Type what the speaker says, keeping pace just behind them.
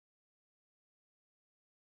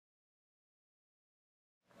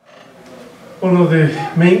One of the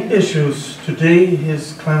main issues today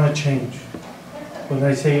is climate change. When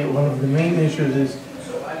I say one of the main issues is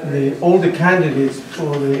all the candidates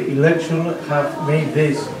for the election have made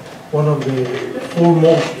this one of the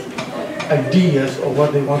foremost ideas of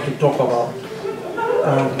what they want to talk about,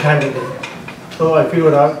 candidate. So I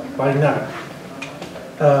figured out why not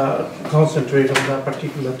concentrate on that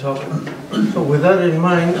particular topic. So with that in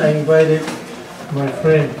mind, I invited my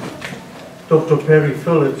friend, Dr. Perry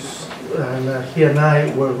Phillips, and he and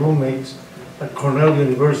I were roommates at Cornell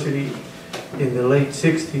University in the late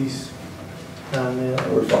 60s. And,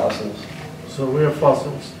 we're fossils. So we are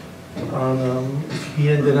fossils. And he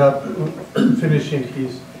ended up finishing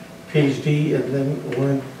his PhD and then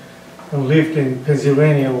went and lived in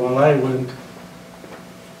Pennsylvania while I went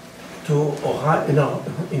to Ohio,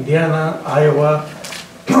 Indiana, Iowa,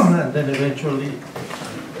 and then eventually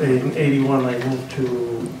in '81 I moved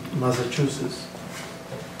to Massachusetts.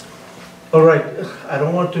 All right, I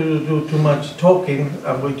don't want to do too much talking.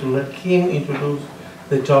 I'm going to let him introduce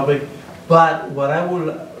the topic, but what I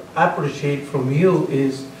will appreciate from you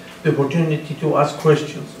is the opportunity to ask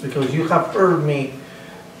questions, because you have heard me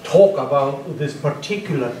talk about this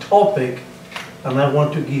particular topic, and I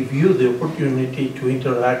want to give you the opportunity to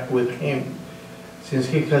interact with him, since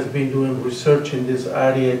he has been doing research in this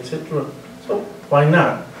area, etc. So why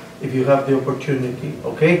not, if you have the opportunity,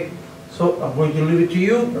 okay? So I'm going to leave it to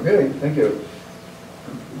you. Okay, thank you.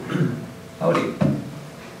 Howdy.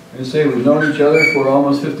 You say we've known each other for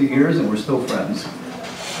almost 50 years and we're still friends.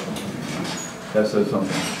 That says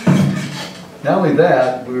something. Not only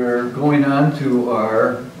that, we're going on to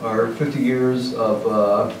our 50 years of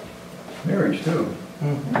marriage too.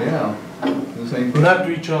 Mm-hmm. Yeah. The same. Not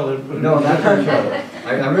to each other. No, not to each other.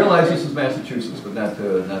 I realize this is Massachusetts, but not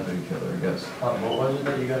to each other, I guess. What was it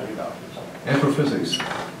that you got your doctor's? Astrophysics,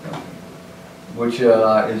 which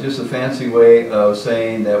is just a fancy way of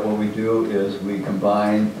saying that what we do is we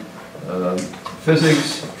combine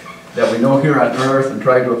physics that we know here on Earth and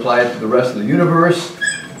try to apply it to the rest of the universe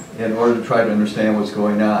in order to try to understand what's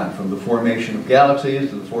going on, from the formation of galaxies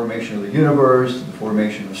to the formation of the universe, to the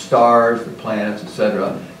formation of stars, the planets,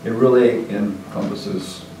 etc. It really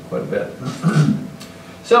encompasses quite a bit.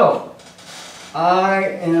 So,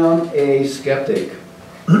 I am a skeptic,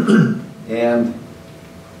 and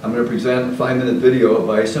I'm going to present a 5-minute video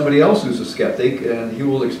by somebody else who's a skeptic, and he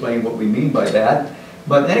will explain what we mean by that.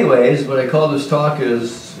 But anyways, what I call this talk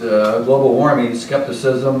is global warming,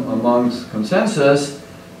 skepticism amongst consensus.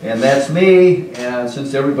 And that's me, and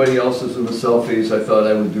since everybody else is in the selfies, I thought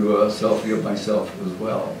I would do a selfie of myself as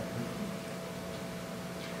well.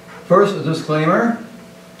 First, a disclaimer,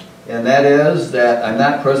 and that is that I'm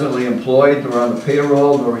not presently employed nor on the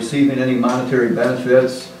payroll nor receiving any monetary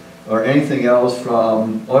benefits or anything else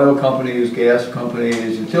from oil companies, gas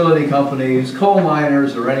companies, utility companies, coal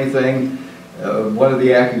miners, or anything. One of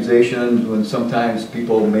the accusations when sometimes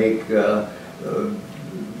people make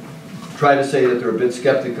try to say that they're a bit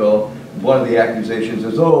skeptical, one of the accusations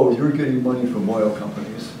is, oh, you're getting money from oil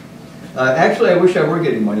companies. Actually, I wish I were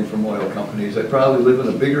getting money from oil companies. I'd probably live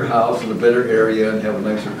in a bigger house in a better area and have a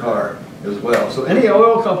nicer car as well. So any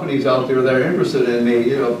oil companies out there that are interested in me,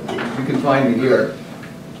 you know, you can find me here.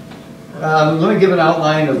 Let me give an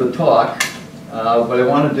outline of the talk. What I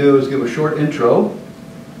want to do is give a short intro,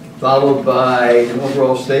 followed by an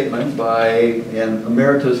overall statement by an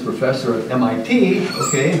emeritus professor at MIT,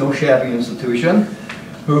 okay, no shabby institution,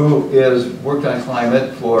 who has worked on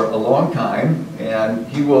climate for a long time, and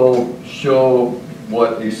he will show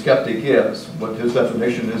what a skeptic is, what his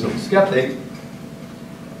definition is of a skeptic.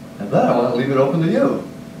 And then I want to leave it open to you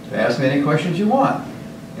to ask me any questions you want.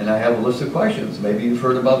 And I have a list of questions. Maybe you've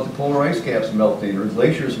heard about the polar ice caps melting or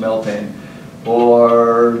glaciers melting,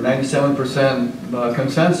 or 97%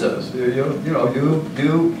 consensus. You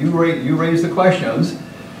raise the questions,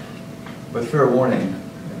 but fair warning,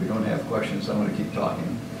 if you don't have questions, I'm going to keep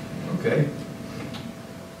talking, okay?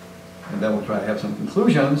 And then we'll try to have some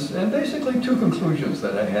conclusions, and basically 2 conclusions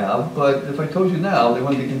that I have, but if I told you now, they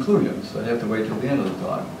wouldn't be conclusions. I'd have to wait till the end of the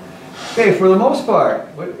talk. Okay, for the most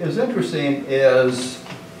part, what is interesting is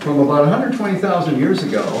from about 120,000 years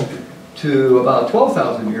ago to about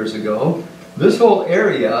 12,000 years ago, this whole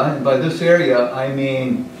area, and by this area I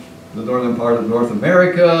mean the northern part of North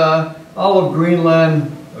America, all of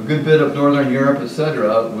Greenland, a good bit of northern Europe,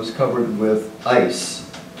 etc., was covered with ice.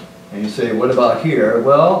 And you say, what about here?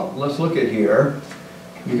 Well, let's look at here.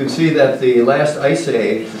 You can see that the last ice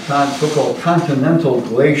age, the so-called continental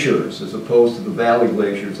glaciers, as opposed to the valley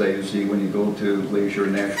glaciers that you see when you go to Glacier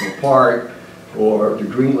National Park or to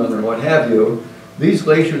Greenland or what have you, these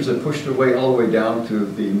glaciers have pushed their way all the way down to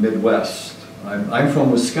the Midwest. I'm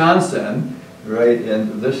from Wisconsin, right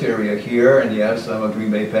in this area here, and yes, I'm a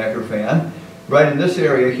Green Bay Packer fan. Right in this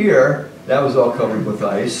area here, that was all covered with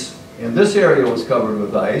ice. And this area was covered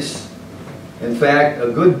with ice. In fact,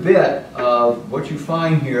 a good bit of what you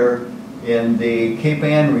find here in the Cape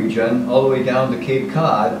Ann region, all the way down to Cape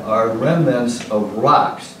Cod, are remnants of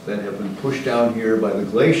rocks that have been pushed down here by the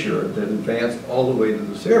glacier that advanced all the way to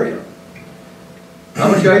this area.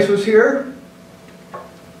 How much ice was here?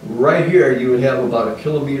 Right here, you would have about 1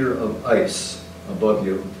 kilometer of ice above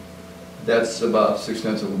you. That's about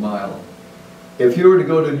 6/10 of a mile. If you were to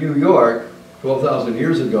go to New York 12,000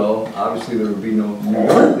 years ago, obviously there would be no New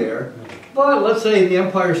York there, but let's say the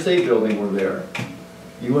Empire State Building were there.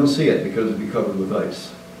 You wouldn't see it because it would be covered with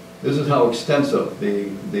ice. This is how extensive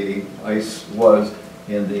the ice was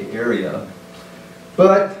in the area.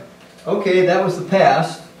 But, okay, that was the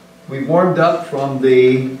past. We've warmed up from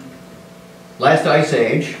the last ice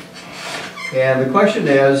age. And the question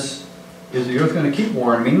is the Earth going to keep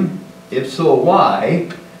warming? If so, why?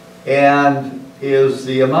 And is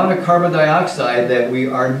the amount of carbon dioxide that we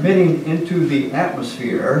are emitting into the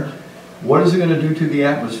atmosphere, what is it going to do to the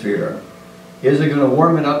atmosphere? Is it going to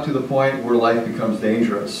warm it up to the point where life becomes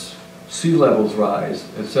dangerous? Sea levels rise,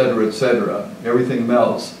 etc., etc. Everything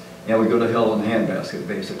melts, and we go to hell in a handbasket,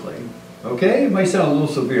 basically. Okay? It might sound a little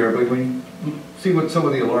severe, but when you see what some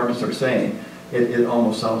of the alarmists are saying, it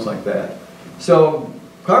almost sounds like that. So,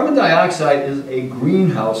 carbon dioxide is a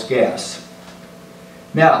greenhouse gas.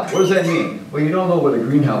 Now, what does that mean? Well, you don't know what a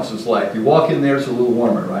greenhouse is like. You walk in there, it's a little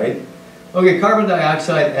warmer, right? Okay, carbon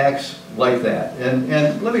dioxide acts like that.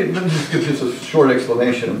 And let me just give just a short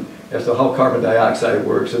explanation as to how carbon dioxide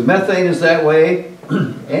works. And methane is that way.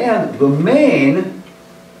 And the main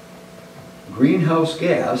greenhouse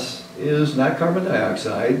gas is not carbon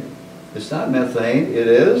dioxide. It's not methane. It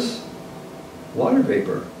is water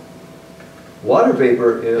vapor. Water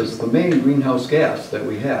vapor is the main greenhouse gas that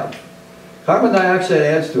we have. Carbon dioxide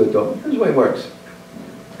adds to it though. Here's the way it works.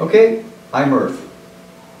 Okay, I'm Earth.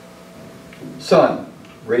 Sun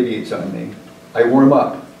radiates on me. I warm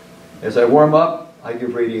up. As I warm up, I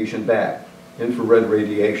give radiation back. Infrared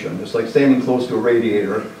radiation. It's like standing close to a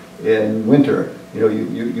radiator in winter. You know,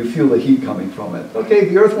 you feel the heat coming from it. Okay,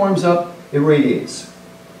 the Earth warms up, it radiates.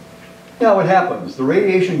 Now what happens? The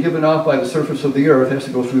radiation given off by the surface of the Earth has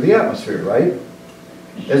to go through the atmosphere, right?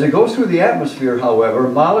 As it goes through the atmosphere, however,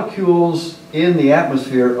 molecules in the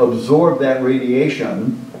atmosphere absorb that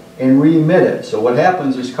radiation and re-emit it. So what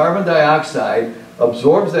happens is carbon dioxide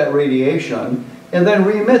absorbs that radiation and then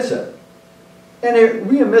re-emits it. And it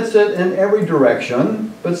re-emits it in every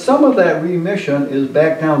direction, but some of that re-emission is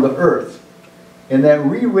back down to Earth. And that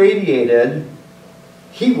re-radiated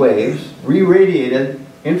heat waves, re-radiated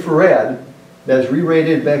infrared, that's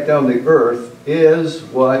re-radiated back down to Earth is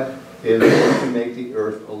what is going to make the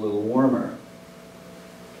Earth a little warmer.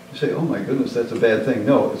 You say, oh my goodness, that's a bad thing.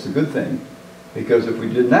 No, it's a good thing. Because if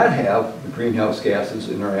we did not have the greenhouse gases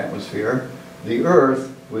in our atmosphere, the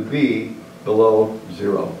Earth would be below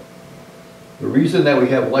zero. The reason that we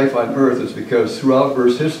have life on Earth is because throughout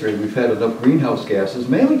Earth's history we've had enough greenhouse gases,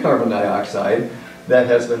 mainly carbon dioxide, that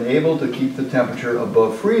has been able to keep the temperature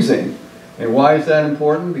above freezing. And why is that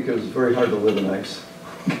important? Because it's very hard to live in ice.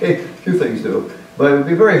 Okay, a few things do. But it would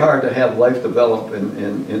be very hard to have life develop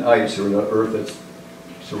in ice or in an Earth that's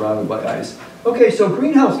surrounded by ice. Okay, so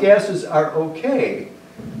greenhouse gases are okay.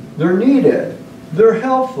 They're needed. They're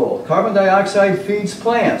helpful. Carbon dioxide feeds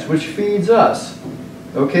plants, which feeds us.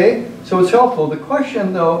 Okay, so it's helpful. The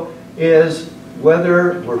question, though, is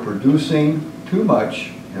whether we're producing too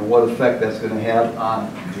much and what effect that's going to have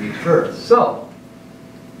on the Earth. So,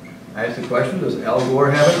 I asked the question, does Al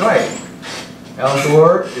Gore have it right? Al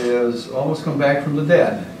Gore is almost come back from the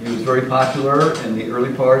dead. He was very popular in the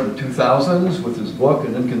early part of the 2000s with his book,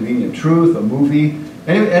 An Inconvenient Truth, a movie.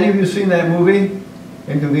 Any of you seen that movie,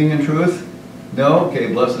 Inconvenient Truth? No?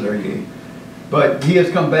 Okay, blessed are ye. But he has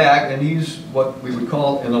come back, and he's what we would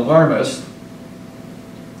call an alarmist.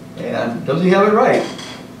 And does he have it right?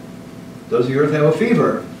 Does the Earth have a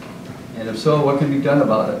fever? And if so, what can be done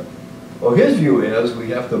about it? Well, his view is we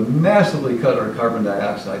have to massively cut our carbon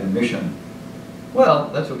dioxide emission. Well,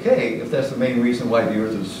 that's okay if that's the main reason why the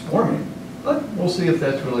Earth is warming. But we'll see if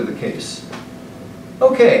that's really the case.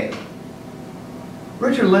 Okay.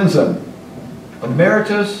 Richard Lindzen,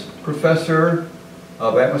 Emeritus Professor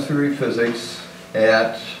of Atmospheric Physics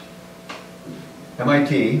at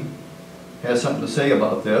MIT, has something to say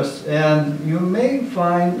about this, and you may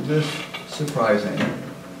find this surprising.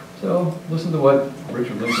 So listen to what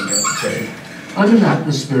Richard Lindzen has to say. I'm an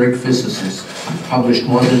atmospheric physicist. I've published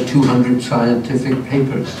more than 200 scientific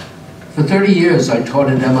papers. For 30 years I taught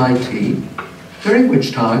at MIT, during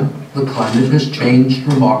which time the climate has changed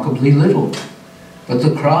remarkably little. But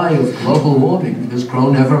the cry of global warming has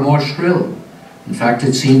grown ever more shrill. In fact,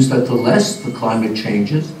 it seems that the less the climate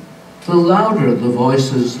changes, the louder the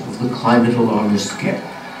voices of the climate alarmists get.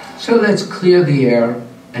 So let's clear the air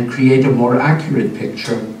and create a more accurate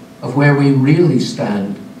picture of where we really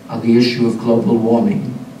stand on the issue of global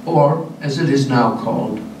warming, or, as it is now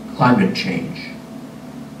called, climate change.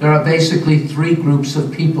 There are basically three groups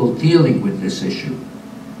of people dealing with this issue.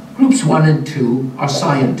 Groups 1 and 2 are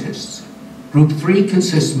scientists. Group 3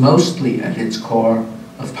 consists mostly, at its core,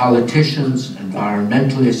 of politicians,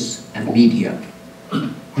 environmentalists, and media.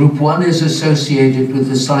 Group 1 is associated with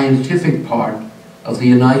the scientific part of the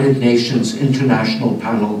United Nations International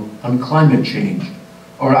Panel on Climate Change,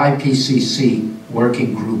 or IPCC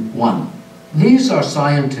Working Group 1. These are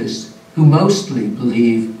scientists who mostly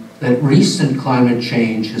believe that recent climate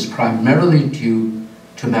change is primarily due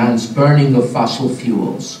to man's burning of fossil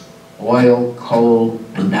fuels, oil, coal,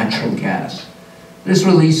 and natural gas. This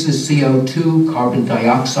releases CO2, carbon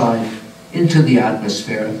dioxide, into the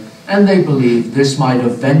atmosphere, and they believe this might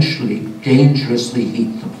eventually dangerously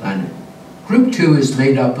heat the planet. Group 2 is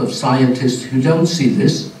made up of scientists who don't see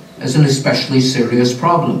this as an especially serious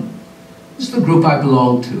problem. This is the group I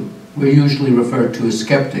belong to. We're usually referred to as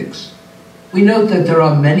skeptics. We note that there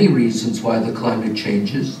are many reasons why the climate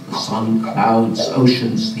changes: the sun, clouds,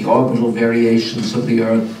 oceans, the orbital variations of the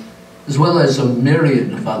Earth, as well as a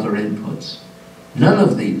myriad of other inputs. None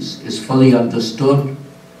of these is fully understood,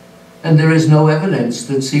 and there is no evidence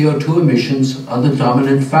that CO2 emissions are the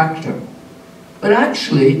dominant factor. But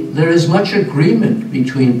actually, there is much agreement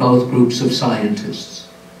between both groups of scientists.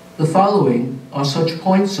 The following are such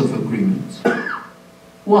points of agreement.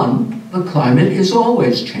 1, the climate is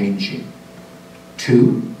always changing.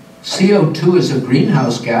 2, CO2 is a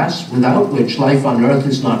greenhouse gas without which life on Earth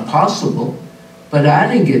is not possible, but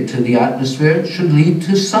adding it to the atmosphere should lead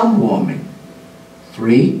to some warming.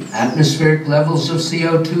 3, atmospheric levels of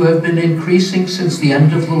CO2 have been increasing since the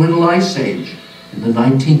end of the Little Ice Age in the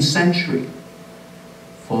 19th century.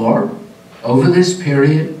 4, over this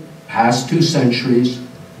period, past 2 centuries,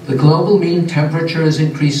 the global mean temperature has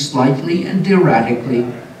increased slightly and erratically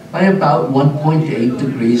by about 1.8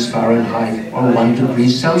 degrees Fahrenheit or 1 degree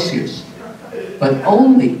Celsius. But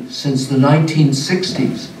only since the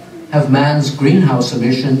 1960s have man's greenhouse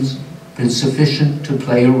emissions been sufficient to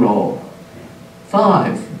play a role.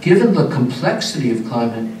 5, given the complexity of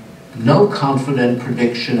climate, no confident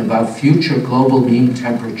prediction about future global mean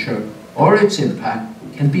temperature or its impact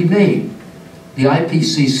can be made. The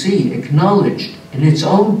IPCC acknowledged in its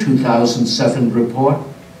own 2007 report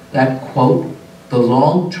that, quote, the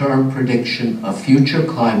long-term prediction of future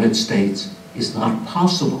climate states is not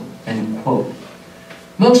possible, end quote.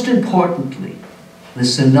 Most importantly, the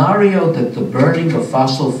scenario that the burning of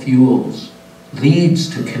fossil fuels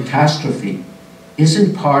leads to catastrophe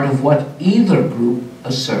isn't part of what either group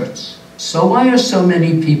asserts. So why are so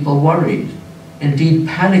many people worried, indeed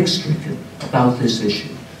panic-stricken, about this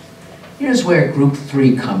issue? Here's where Group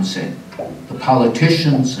 3 comes in: the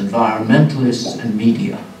politicians, environmentalists, and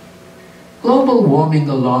media. Global warming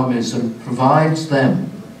alarmism provides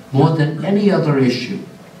them, more than any other issue,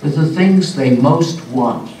 with the things they most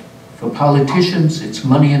want. For politicians, it's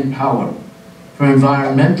money and power. For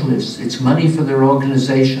environmentalists, it's money for their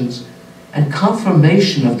organizations and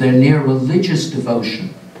confirmation of their near religious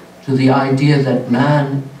devotion to the idea that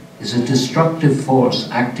man is a destructive force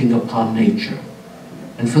acting upon nature.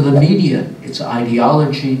 And for the media, it's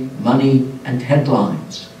ideology, money, and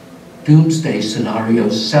headlines. Doomsday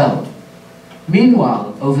scenarios sell.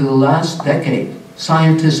 Meanwhile, over the last decade,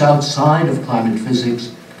 scientists outside of climate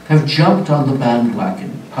physics have jumped on the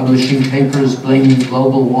bandwagon, publishing papers blaming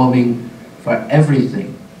global warming for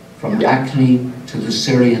everything, from acne to the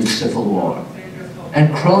Syrian civil war.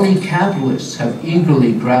 And crony capitalists have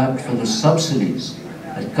eagerly grabbed for the subsidies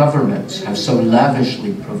that governments have so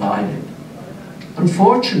lavishly provided.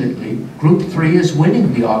 Unfortunately, Group 3 is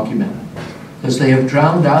winning the argument because they have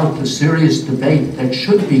drowned out the serious debate that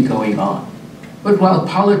should be going on. But while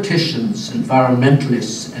politicians,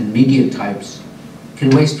 environmentalists, and media types can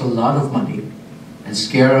waste a lot of money and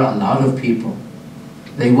scare a lot of people,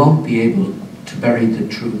 they won't be able to bury the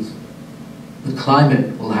truth. The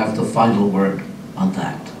climate will have the final word on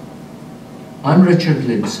that. I'm Richard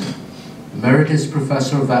Lindzen, Emeritus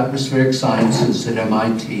Professor of Atmospheric Sciences at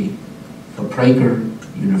MIT for Prager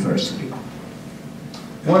University.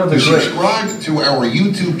 To subscribe to our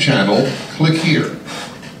YouTube channel, click here.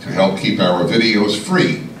 To help keep our videos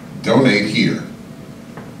free, donate here.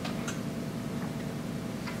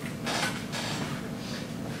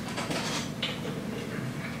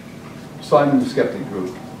 So I'm in the skeptic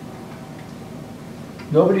group.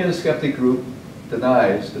 Nobody in the skeptic group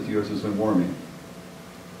denies that the Earth has been warming.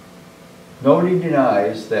 Nobody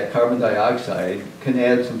denies that carbon dioxide can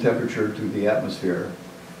add some temperature to the atmosphere.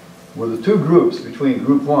 Where the two groups between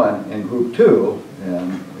group 1 and group 2,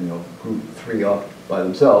 and group 3 off by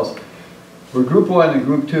themselves, where group 1 and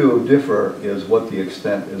group 2 differ is what the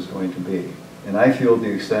extent is going to be. And I feel the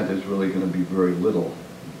extent is really going to be very little.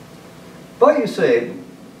 But you say,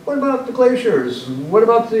 what about the glaciers? What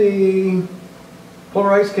about the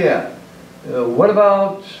polar ice cap? What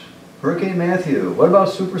about Hurricane Matthew? What about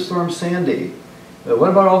Superstorm Sandy? What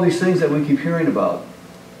about all these things that we keep hearing about?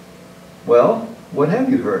 Well, what have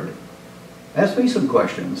you heard? Ask me some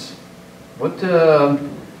questions. What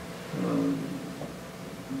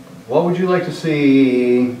would you like to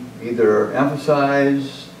see either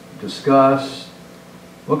emphasized, discussed?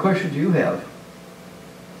 What questions do you have?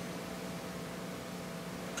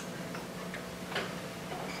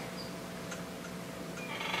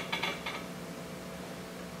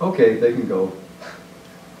 Okay, they can go.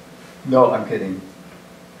 No, I'm kidding.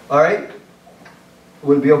 All right.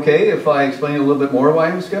 Would it be okay if I explain a little bit more why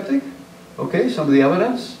I'm a skeptic? Okay, some of the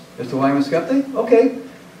evidence as to why I'm a skeptic? Okay,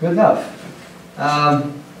 good enough.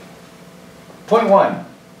 Point one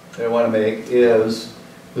that I want to make is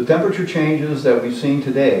the temperature changes that we've seen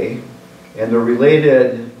today and the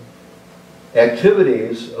related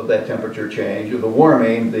activities of that temperature change, of the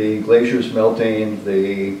warming, the glaciers melting,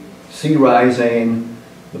 the sea rising,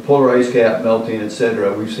 the polar ice cap melting,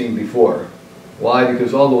 etc., we've seen before. Why?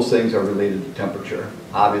 Because all those things are related to temperature.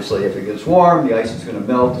 Obviously, if it gets warm, the ice is going to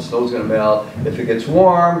melt, the snow is going to melt. If it gets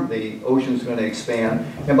warm, the ocean's going to expand.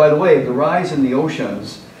 And by the way, the rise in the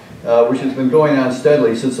oceans, which has been going on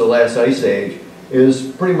steadily since the last ice age, is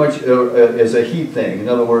pretty much is a heat thing. In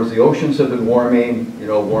other words, the oceans have been warming,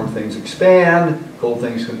 warm things expand, cold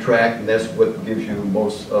things contract, and that's what gives you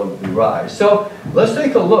most of the rise. So let's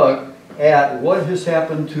take a look at what has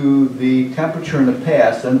happened to the temperature in the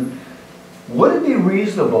past. And would it be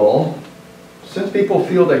reasonable, since people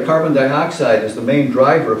feel that carbon dioxide is the main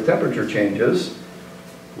driver of temperature changes,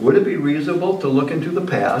 would it be reasonable to look into the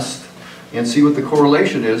past and see what the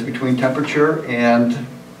correlation is between temperature and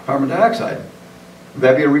carbon dioxide? Would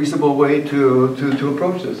that be a reasonable way to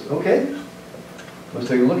approach this? Okay, let's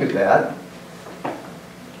take a look at that.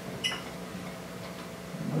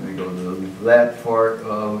 Let me go to that part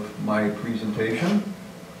of my presentation,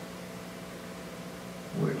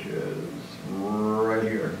 which is right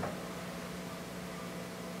here.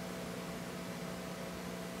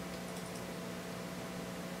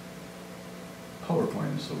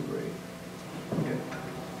 PowerPoint is so great. Okay,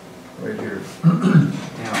 right here.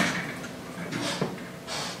 Now,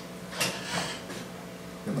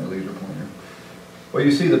 get my laser pointer. Well,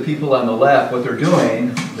 you see the people on the left, what they're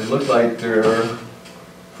doing, they look like they're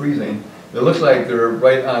freezing. It looks like they're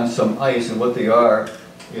right on some ice, and what they are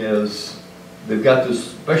is they've got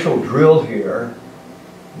this special drill here,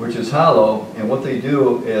 which is hollow, and what they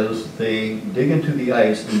do is they dig into the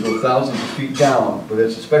ice and go thousands of feet down, but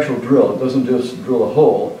it's a special drill. It doesn't just drill a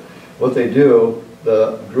hole. What they do,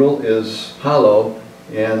 the drill is hollow,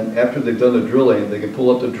 and after they've done the drilling, they can pull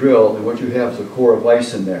up the drill, and what you have is a core of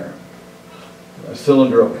ice in there, a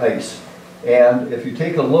cylinder of ice. And if you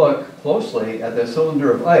take a look closely at that cylinder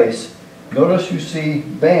of ice, notice you see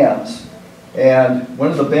bands. And one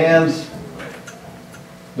of the bands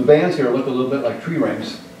here look a little bit like tree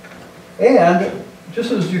rings. And just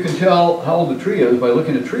as you can tell how old the tree is by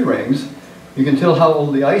looking at tree rings, you can tell how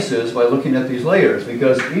old the ice is by looking at these layers,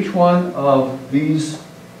 because each one of these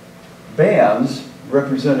bands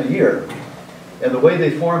represent a year. And the way they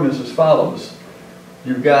form is as follows.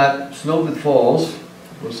 You've got snow that falls.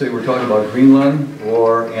 Let's say we're talking about Greenland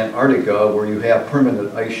or Antarctica, where you have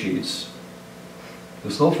permanent ice sheets.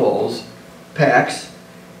 The snow falls, packs,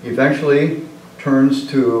 eventually turns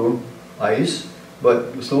to ice,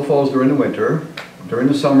 but the snow falls during the winter. During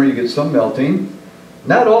the summer you get some melting.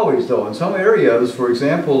 Not always though. In some areas, for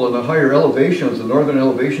example, in the higher elevations, the northern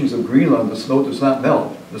elevations of Greenland, the snow does not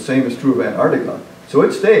melt. The same is true of Antarctica. So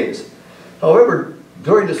it stays. However,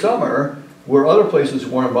 during the summer, where other places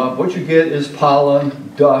warm up, what you get is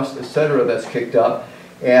pollen, dust, etc. that's kicked up,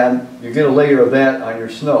 and you get a layer of that on your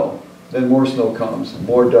snow. Then more snow comes,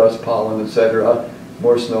 more dust, pollen, etc.,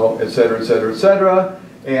 more snow, etc., etc., etc.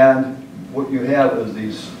 And what you have is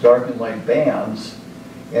these dark and light bands.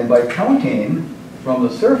 And by counting from the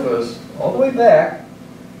surface all the way back,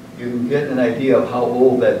 you can get an idea of how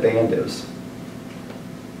old that band is.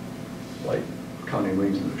 Like counting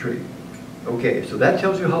leaves in the tree. Okay, so that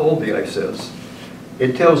tells you how old the ice is.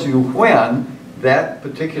 It tells you when that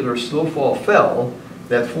particular snowfall fell,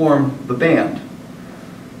 that form the band.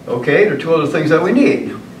 Okay, there are two other things that we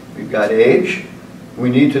need. We've got age. We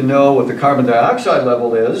need to know what the carbon dioxide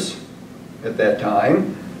level is at that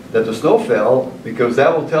time that the snow fell, because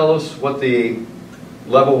that will tell us what the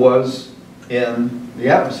level was in the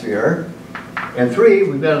atmosphere. And three,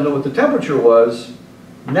 we've got to know what the temperature was,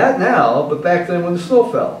 not now, but back then when the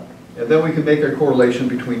snow fell. And then we can make a correlation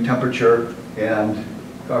between temperature and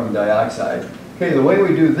carbon dioxide. Okay, the way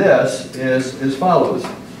we do this is as follows.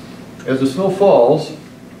 As the snow falls,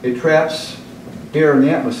 it traps air in the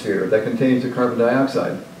atmosphere that contains the carbon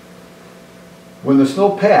dioxide. When the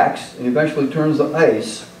snow packs and eventually turns to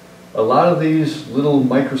ice, a lot of these little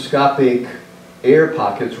microscopic air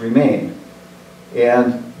pockets remain.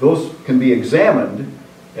 And those can be examined,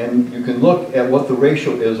 and you can look at what the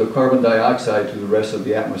ratio is of carbon dioxide to the rest of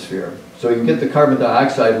the atmosphere. So you can get the carbon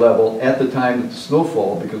dioxide level at the time of the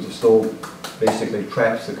snowfall, because the snow basically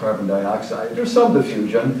traps the carbon dioxide. There's some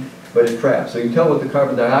diffusion, but it traps. So you can tell what the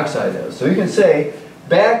carbon dioxide is. So you can say,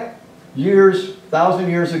 back years, 1,000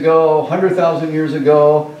 years ago, 100,000 years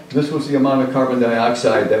ago, this was the amount of carbon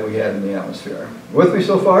dioxide that we had in the atmosphere. With me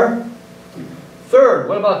so far? Third,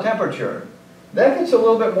 what about temperature? That gets a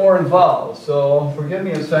little bit more involved. So forgive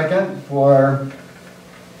me a second for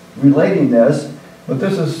relating this, but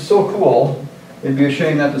this is so cool, it'd be a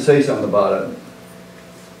shame not to say something about it.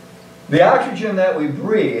 The oxygen that we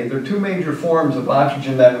breathe, there are two major forms of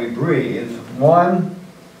oxygen that we breathe. One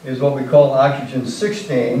is what we call oxygen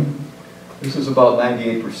 16. This is about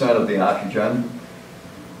 98% of the oxygen.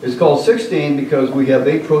 It's called 16 because we have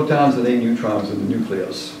 8 protons and 8 neutrons in the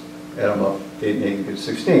nucleus. Add them up, 8 and 8 equals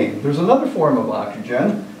 16. There's another form of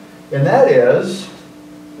oxygen, and that is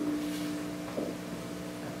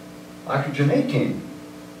oxygen 18.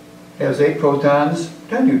 It has 8 protons,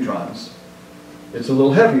 10 neutrons. It's a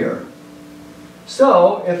little heavier.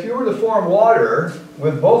 So, if you were to form water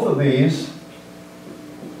with both of these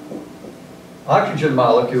oxygen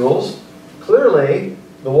molecules, clearly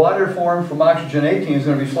the water formed from oxygen 18 is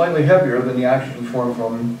going to be slightly heavier than the oxygen formed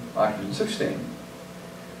from oxygen 16.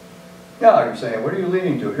 Now you're saying, what are you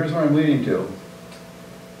leading to? Here's what I'm leading to.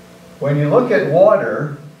 When you look at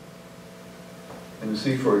water in the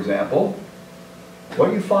sea, for example,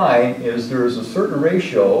 what you find is there is a certain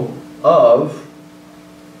ratio of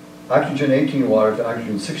oxygen 18 water to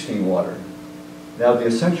oxygen 16 water. Now the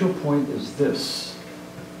essential point is this.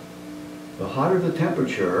 The hotter the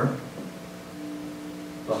temperature,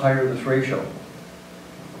 the higher this ratio.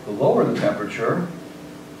 The lower the temperature,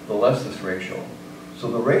 the less this ratio. So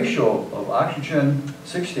the ratio of oxygen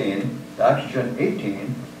 16 to oxygen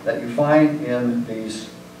 18 that you find in these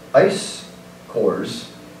ice cores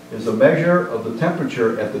is a measure of the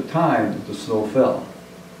temperature at the time that the snow fell.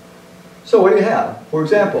 So what do you have? For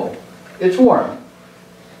example, it's warm.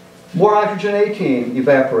 More oxygen 18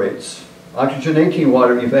 evaporates. Oxygen 18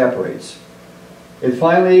 water evaporates. It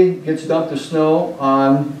finally gets dumped as snow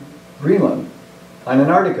on Greenland, on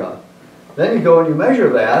Antarctica. Then you go and you measure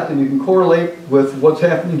that, and you can correlate with what's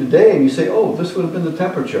happening today, and you say, oh, this would have been the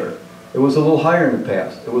temperature. It was a little higher in the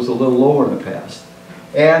past. It was a little lower in the past.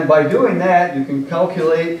 And by doing that, you can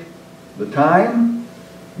calculate the time,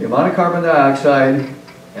 the amount of carbon dioxide,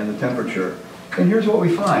 and the temperature. And here's what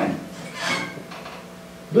we find.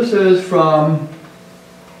 This is from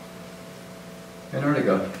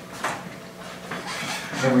Antarctica.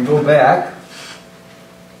 And we go back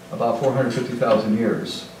about 450,000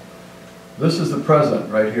 years. This is the present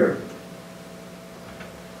right here.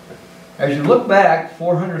 As you look back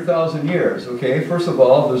 400,000 years, okay, first of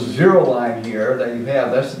all, the 0 line here that you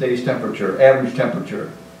have, that's today's temperature, average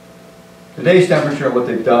temperature. Today's temperature, what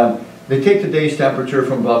they've done, they take today's temperature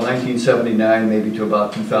from about 1979 maybe to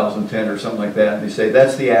about 2010 or something like that, and they say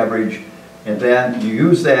that's the average, and then you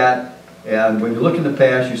use that, and when you look in the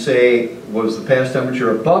past, you say, was the past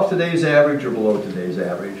temperature above today's average or below today's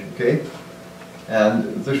average, okay?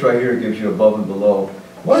 And this right here gives you above and below.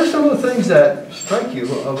 What are some of the things that strike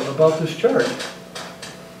you about this chart?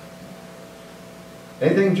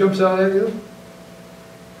 Anything jumps out at you?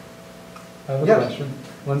 I have a Yes. question.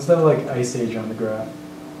 When's the like ice age on the graph?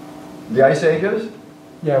 The ice ages?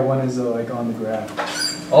 Yeah, when is it like on the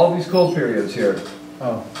graph? All these cold periods here.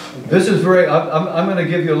 Oh. Okay. This is very, I'm going to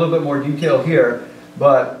give you a little bit more detail here,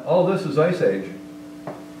 but all this is ice age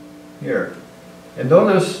here. And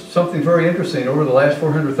notice something very interesting. Over the last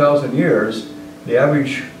 400,000 years, the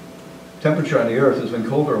average temperature on the Earth has been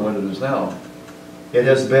colder than what it is now. It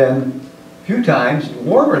has been a few times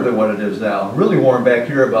warmer than what it is now. Really warm back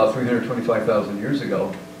here about 325,000 years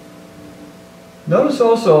ago. Notice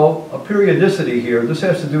also a periodicity here. This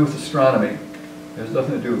has to do with astronomy. It has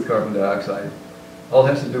nothing to do with carbon dioxide. All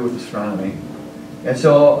has to do with astronomy. And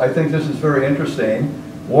so I think this is very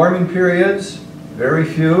interesting. Warming periods, very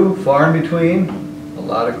few, far in between, a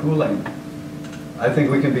lot of cooling. I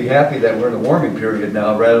think we can be happy that we're in a warming period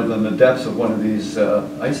now rather than the depths of one of these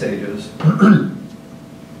ice ages.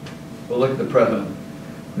 We'll look at the present.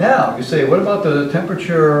 Now, you say, what about the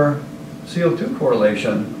temperature CO2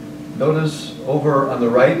 correlation? Notice over on the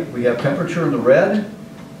right, we have temperature in the red.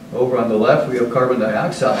 Over on the left, we have carbon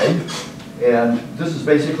dioxide. And this is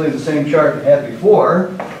basically the same chart we had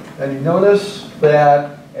before. And you notice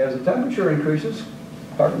that as the temperature increases,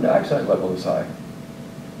 carbon dioxide level is high.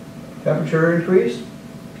 Temperature increase,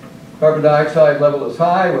 carbon dioxide level is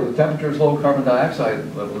high. When the temperature is low, carbon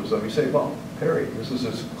dioxide level is low. You say, well, Perry, this is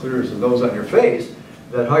as clear as the nose on your face,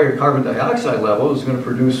 that higher carbon dioxide level is going to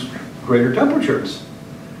produce greater temperatures.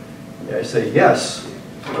 And I say, yes,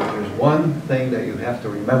 but there's one thing that you have to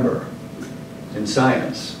remember in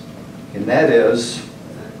science, and that is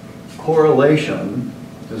correlation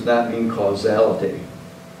does not mean causality.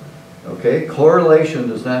 Okay, correlation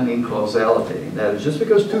does not mean causality. That is, just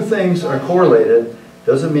because two things are correlated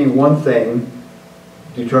doesn't mean one thing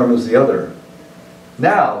determines the other.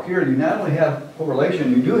 Now, here you not only have correlation,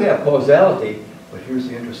 you do have causality, but here's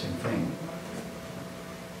the interesting thing.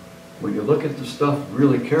 When you look at the stuff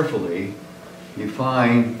really carefully, you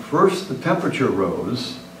find first the temperature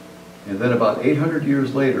rose, and then about 800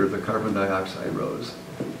 years later, the carbon dioxide rose.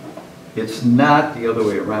 It's not the other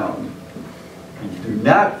way around. You do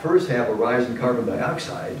not first have a rise in carbon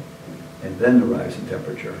dioxide and then the rise in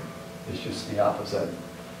temperature. It's just the opposite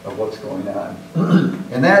of what's going on.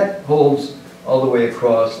 And that holds all the way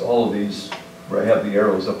across all of these where I have the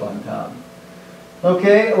arrows up on top.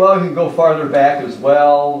 Okay, well, you can go farther back as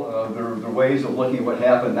well. There are ways of looking at what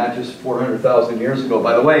happened not just 400,000 years ago.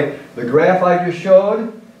 By the way, the graph I just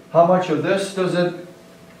showed, how much of this does it?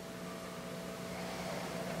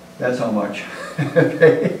 That's how much.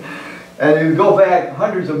 Okay. And you go back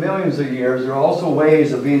hundreds of millions of years, there are also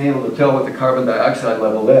ways of being able to tell what the carbon dioxide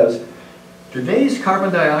level is. Today's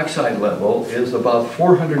carbon dioxide level is about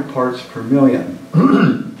 400 parts per million.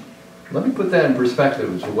 Let me put that in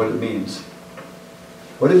perspective as to what it means.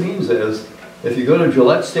 What it means is, if you go to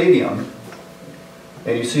Gillette Stadium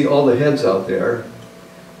and you see all the heads out there,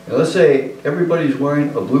 and let's say everybody's wearing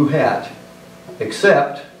a blue hat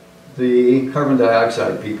except the carbon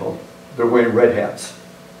dioxide people. They're wearing red hats.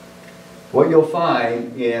 What you'll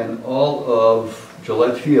find in all of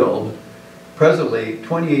Gillette Field, presently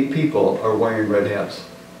 28 people are wearing red hats.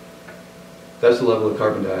 That's the level of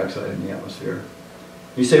carbon dioxide in the atmosphere.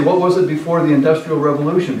 You say, what was it before the Industrial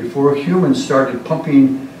Revolution, before humans started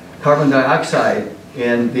pumping carbon dioxide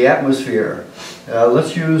in the atmosphere?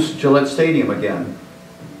 Let's use Gillette Stadium again.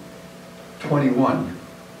 21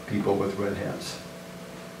 people with red hats.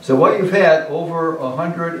 So what you've had over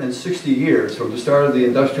 160 years from the start of the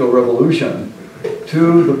Industrial Revolution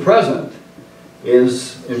to the present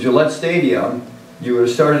is in Gillette Stadium, you would have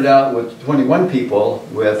started out with 21 people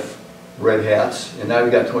with red hats, and now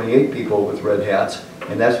you've got 28 people with red hats,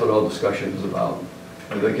 and that's what all discussion is about.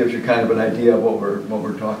 And that gives you kind of an idea of what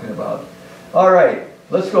we're talking about. All right,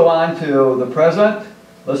 let's go on to the present.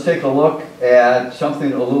 Let's take a look at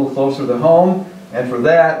something a little closer to home. And for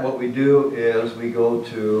that, what we do is we go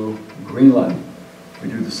to Greenland. We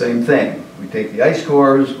do the same thing. We take the ice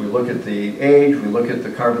cores, we look at the age, we look at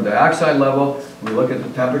the carbon dioxide level, we look at the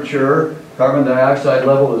temperature. Carbon dioxide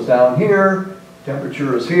level is down here,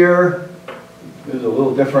 temperature is here. There's a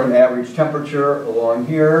little different average temperature along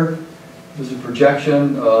here. This is a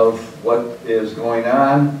projection of what is going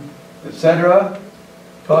on, etc.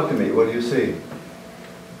 Talk to me, what do you see?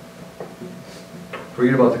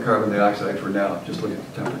 Forget about the carbon dioxide for now, just look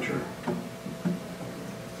at the temperature.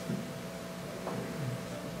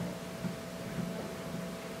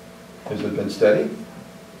 Has it been steady?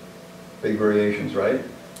 Big variations, right?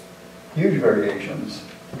 Huge variations.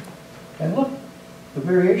 And look, the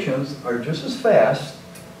variations are just as fast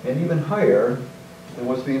and even higher than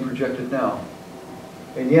what's being projected now.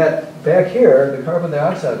 And yet, back here, the carbon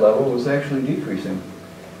dioxide level was actually decreasing.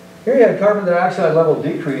 Here you had carbon dioxide level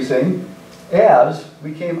decreasing as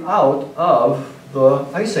we came out of the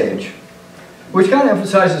ice age, which kind of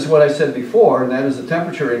emphasizes what I said before, and that is the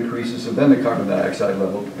temperature increases and then the carbon dioxide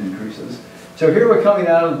level increases. So here we're coming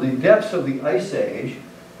out of the depths of the ice age,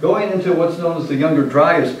 going into what's known as the younger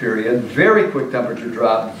dryas period, very quick temperature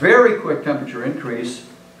drop, very quick temperature increase.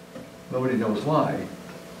 Nobody knows why,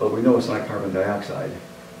 but we know it's not carbon dioxide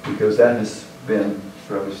because that has been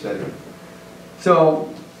fairly steady.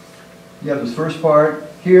 So you have this first part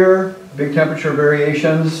here, big temperature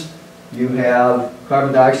variations. You have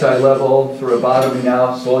carbon dioxide level sort of bottoming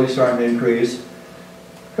out, slowly starting to increase.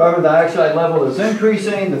 Carbon dioxide level is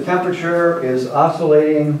increasing, the temperature is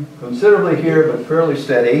oscillating considerably here, but fairly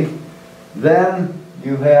steady. Then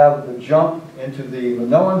you have the jump into the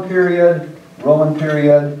Minoan period, Roman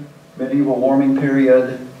period, medieval warming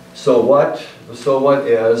period. So what? The so what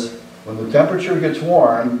is, when the temperature gets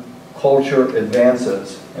warm, culture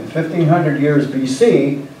advances. In 1500 years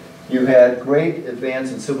BC, you had great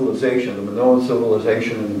advance in civilization, the Minoan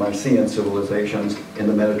civilization and the Mycenaean civilizations in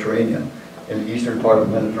the Mediterranean, in the eastern part of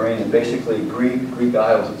the Mediterranean, basically Greek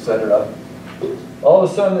Isles, etc. All of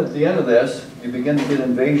a sudden, at the end of this, you begin to get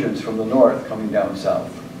invasions from the north coming down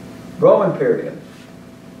south. Roman period,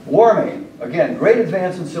 warming, again, great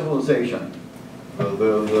advance in civilization.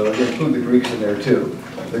 Include the Greeks in there too.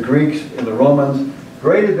 The Greeks and the Romans,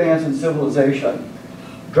 great advance in civilization.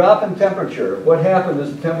 Drop in temperature. What happened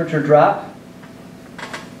as the temperature dropped?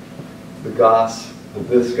 The Goths, the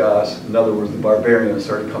Visigoths, in other words, the barbarians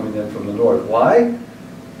started coming in from the north. Why?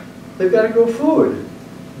 They've got to grow food.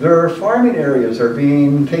 Their farming areas are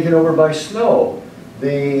being taken over by snow.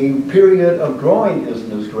 The period of growing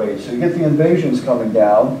isn't as great, so you get the invasions coming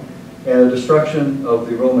down and the destruction of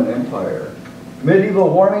the Roman Empire. Medieval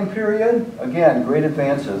warming period, again, great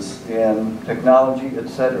advances in technology,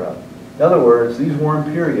 etc. In other words, these warm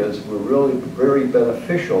periods were really very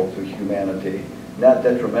beneficial to humanity, not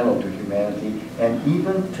detrimental to humanity. And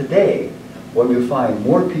even today, what you find,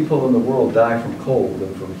 more people in the world die from cold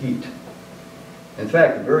than from heat. In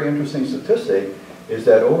fact, a very interesting statistic is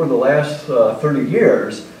that over the last 30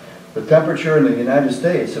 years, the temperature in the United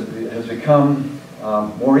States has become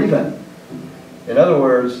more even. In other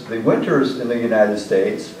words, the winters in the United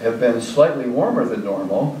States have been slightly warmer than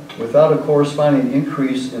normal without a corresponding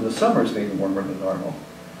increase in the summers being warmer than normal.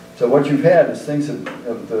 So what you've had is things that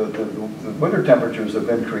the winter temperatures have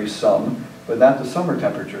increased some, but not the summer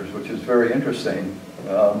temperatures, which is very interesting.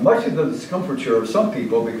 Much of the discomfiture of some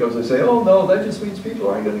people, because they say, oh no, that just means people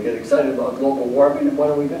aren't going to get excited about global warming, and what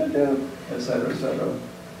are we going to do, etc., etc.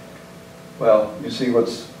 Well, you see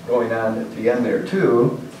what's going on at the end there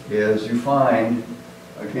too, is you find,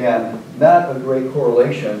 again, not a great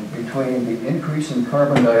correlation between the increase in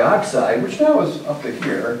carbon dioxide, which now is up to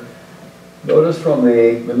here. Notice from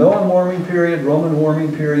the Minoan warming period, Roman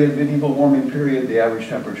warming period, medieval warming period, the average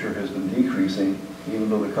temperature has been decreasing, even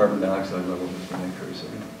though the carbon dioxide level has been increasing.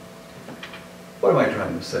 What am I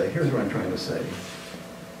trying to say? Here's what I'm trying to say.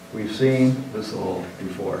 We've seen this all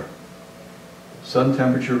before. Sun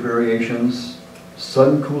temperature variations,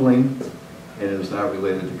 sudden cooling, and it is not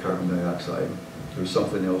related to carbon dioxide. There's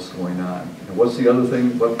something else going on. And what's the other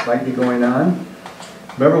thing, what might be going on?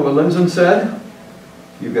 Remember what Lindzen said?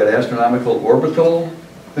 You've got astronomical orbital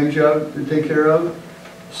things you have to take care of,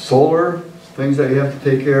 solar things that you have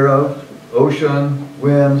to take care of, ocean,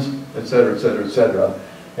 winds, etc., etc., etc.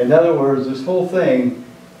 In other words, this whole thing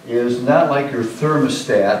is not like your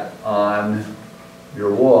thermostat on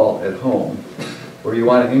your wall at home, where you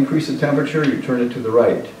want to increase the temperature, you turn it to the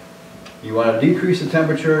right. You want to decrease the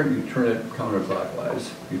temperature, you turn it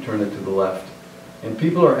counterclockwise. You turn it to the left. And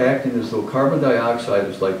people are acting as though carbon dioxide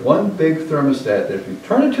is like one big thermostat that if you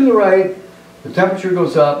turn it to the right, the temperature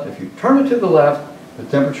goes up. If you turn it to the left, the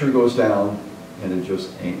temperature goes down, and it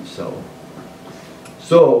just ain't so.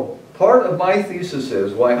 So part of my thesis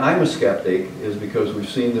is why I'm a skeptic is because we've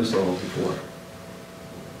seen this all before.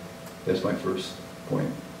 That's my first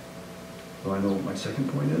point. Do I know what my second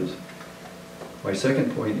point is? My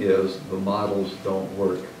second point is the models don't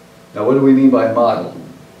work. Now what do we mean by model?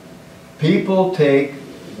 People take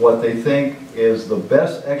what they think is the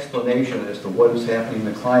best explanation as to what is happening in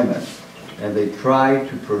the climate, and they try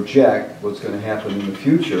to project what's going to happen in the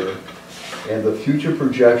future, and the future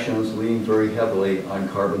projections lean very heavily on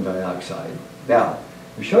carbon dioxide. Now,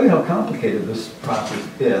 to show you how complicated this process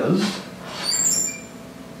is,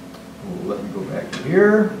 let me go back to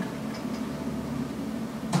here.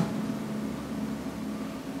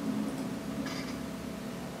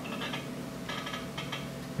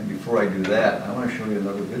 And before I do that, I want to show you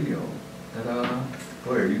another video. Ta-da!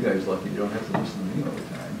 Boy, are you guys lucky you don't have to listen to me all the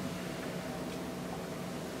time.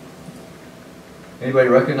 Anybody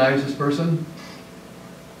recognize this person?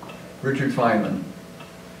 Richard Feynman,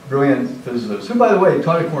 brilliant physicist, who, by the way,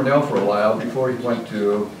 taught at Cornell for a while before he went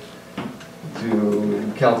to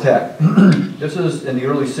Caltech. This is in the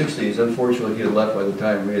early 60s. Unfortunately, he had left by the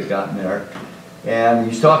time we had gotten there. And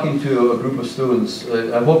he's talking to a group of students.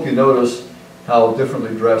 I hope you notice how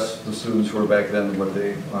differently dressed the students were back then than what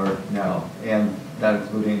they are now, and not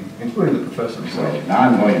including the professor himself. Now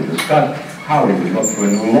I'm going to discuss how we would look for a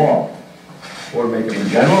new law. Or make it In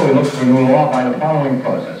general, we look for a new law by the following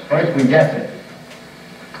process. First, we guess it.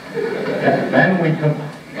 Then we took,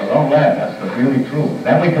 well, don't laugh, that's the what's really true.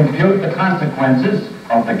 Then we compute the consequences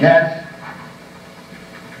of the guess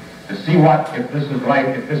to see what, if this is right,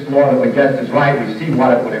 if this law that we guessed is right, we see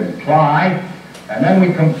what it would imply, and then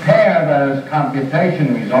we compare those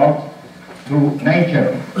computation results to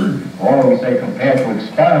nature, or we say compare to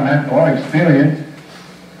experiment or experience,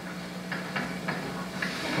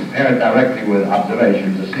 compare it directly with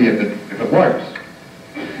observation to see if it works.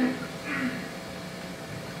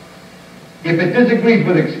 If it disagrees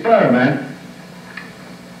with experiment,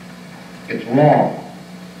 it's wrong.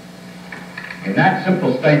 And that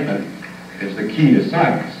simple statement is the key to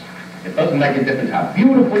science. It doesn't make a difference how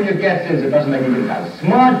beautiful your guess is, it doesn't make a difference how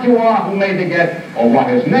smart you are, who made the guess, or what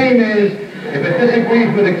his name is. If it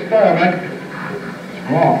disagrees with experiment,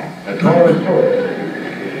 it's wrong. That's all there is to it.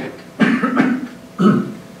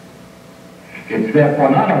 It's therefore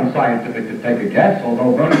not unscientific to take a guess,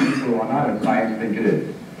 although very people who are not in science think it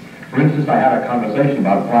is. For instance, I had a conversation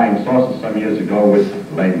about flying saucers some years ago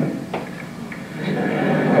with laymen.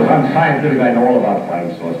 Because I'm scientific, I know all about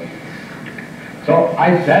flying saucers. So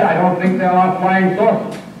I said, I don't think there are flying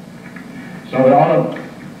saucers. So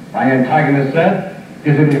my antagonist said,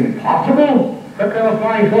 is it impossible that there are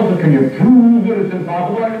flying saucers? Can you prove that it's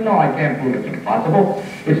impossible? I said, no, I can't prove it's impossible.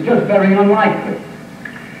 It's just very unlikely.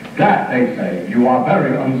 That, they say, you are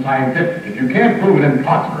very unscientific. If you can't prove it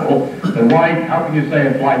impossible, then how can you say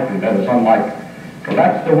it's likely, that it's unlikely? So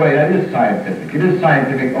that's the way, that is scientific. It is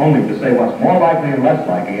scientific only to say what's more likely and less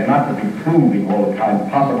likely, and not to be proving all the time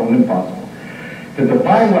possible and impossible. To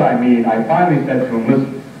define what I mean, I finally said to him,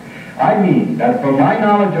 listen, I mean that from my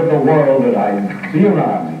knowledge of the world that I see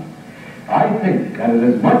around me, I think that it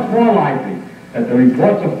is much more likely that the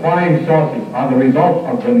reports of flying saucers are the result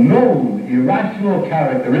of the known irrational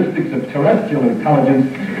characteristics of terrestrial intelligence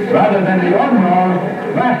rather than the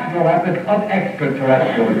unknown rational efforts of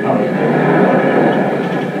extraterrestrial intelligence.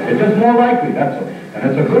 It's just more likely, that's all. And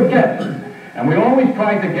it's a good guess. And we always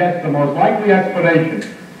try to guess the most likely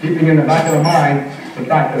explanation, keeping in the back of the mind the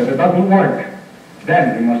fact that if it doesn't work,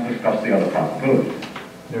 then we must discuss the other possibilities.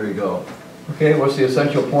 There you go. Okay, what's the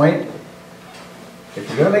essential point? If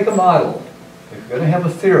you're going to make a model, if you're going to have a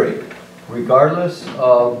theory, regardless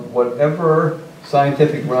of whatever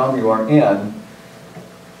scientific realm you are in,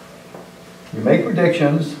 you make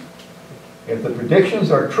predictions. If the predictions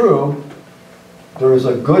are true, there is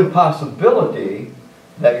a good possibility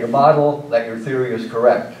that your model, that your theory is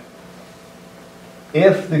correct.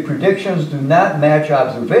 If the predictions do not match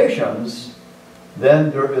observations,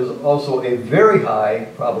 then there is also a very high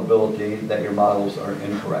probability that your models are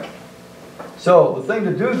incorrect. So the thing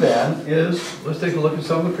to do then is, let's take a look at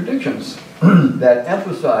some of the predictions that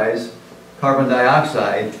emphasize carbon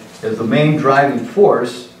dioxide as the main driving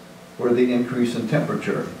force for the increase in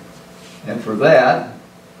temperature. And for that,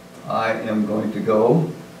 I am going to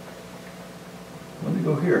go, let me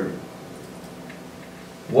go here.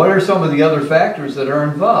 What are some of the other factors that are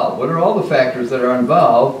involved? What are all the factors that are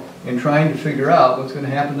involved in trying to figure out what's going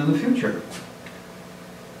to happen in the future?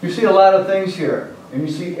 You see a lot of things here. And you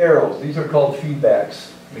see arrows. These are called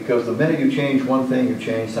feedbacks, because the minute you change one thing, you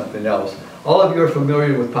change something else. All of you are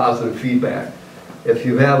familiar with positive feedback. If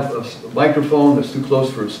you have a microphone that's too close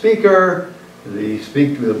for a speaker,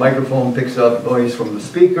 the microphone picks up noise from the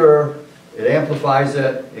speaker, it amplifies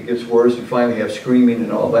it, it gets worse, you finally have screaming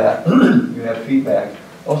and all that. You have feedback.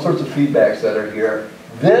 All sorts of feedbacks that are here.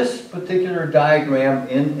 This particular diagram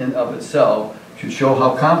in and of itself should show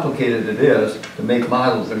how complicated it is to make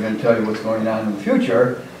models that are going to tell you what's going on in the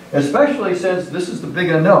future, especially since this is the big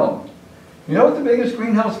unknown. You know what the biggest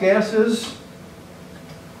greenhouse gas is?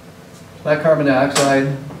 It's not carbon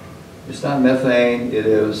dioxide, it's not methane, it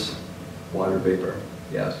is water vapor.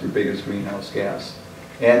 Yes, your biggest greenhouse gas.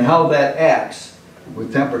 And how that acts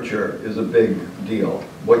with temperature is a big deal.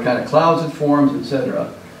 What kind of clouds it forms,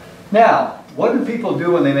 etc. Now, what do people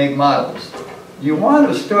do when they make models? You want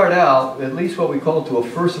to start out, at least what we call to a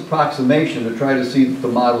first approximation, to try to see if the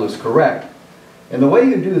model is correct. And the way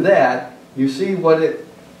you do that, you see what it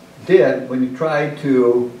did when you tried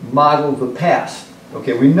to model the past.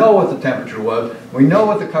 Okay, we know what the temperature was, we know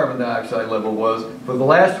what the carbon dioxide level was for the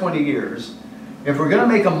last 20 years. If we're going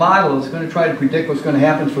to make a model that's going to try to predict what's going to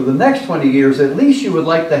happen for the next 20 years, at least you would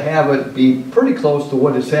like to have it be pretty close to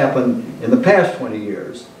what has happened in the past 20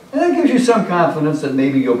 years. And that gives you some confidence that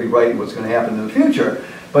maybe you'll be right in what's going to happen in the future.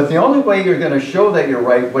 But the only way you're going to show that you're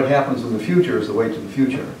right what happens in the future is to wait to the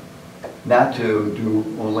future, not to do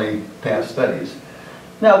only past studies.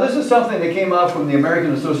 Now, this is something that came out from the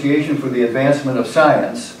American Association for the Advancement of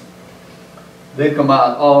Science. They've come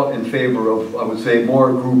out all in favor of, I would say,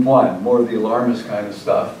 more group one, more of the alarmist kind of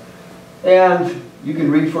stuff. And you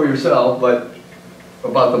can read for yourself, but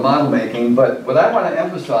about the model making, but what I want to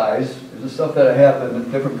emphasize is the stuff that I have in a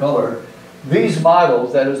different color. These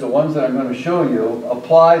models, that is the ones that I'm going to show you,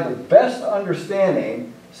 apply the best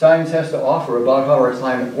understanding science has to offer about how our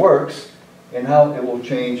climate works and how it will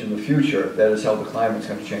change in the future. That is how the climate's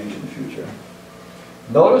going to change in the future.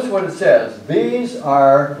 Notice what it says. These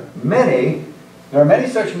are many, there are many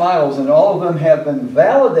such models, and all of them have been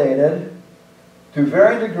validated to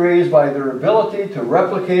varying degrees by their ability to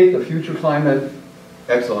replicate the future climate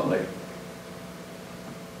excellently.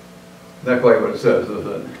 Not quite what it says, is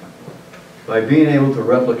it? By being able to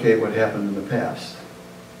replicate what happened in the past.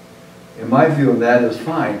 In my view, that is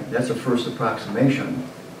fine. That's a first approximation.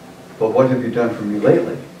 But what have you done for me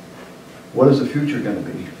lately? What is the future going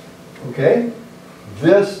to be? Okay?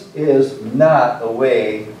 This is not a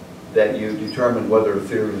way that you determine whether a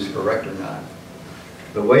theory is correct or not.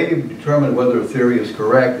 The way you determine whether a theory is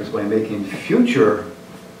correct is by making future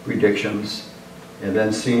predictions and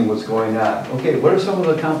then seeing what's going on. Okay, what are some of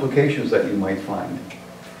the complications that you might find?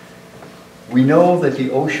 We know that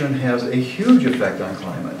the ocean has a huge effect on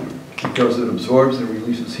climate because it absorbs and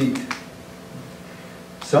releases heat.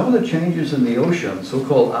 Some of the changes in the ocean,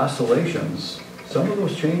 so-called oscillations, some of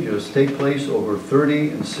those changes take place over 30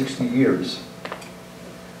 and 60 years.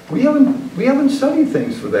 We haven't studied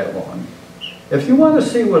things for that long. If you want to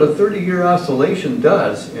see what a 30-year oscillation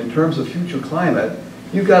does in terms of future climate,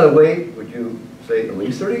 you've got to wait, would you say, at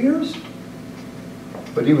least 30 years?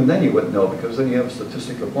 But even then you wouldn't know, because then you have a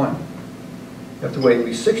statistic of 1. You have to wait at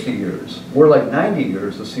least 60 years, more like 90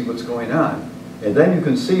 years to see what's going on. And then you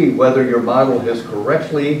can see whether your model has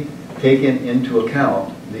correctly taken into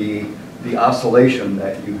account the oscillation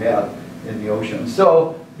that you have in the ocean.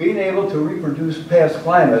 So being able to reproduce past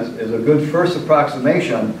climates is a good first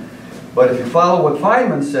approximation. But if you follow what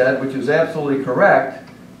Feynman said, which is absolutely correct,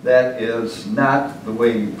 that is not the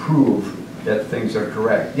way you prove that things are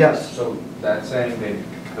correct. Yes? So that's saying they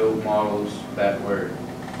built models that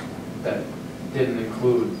didn't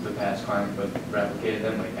include the past climate, but replicated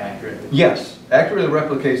them like accurately? Yes, accurately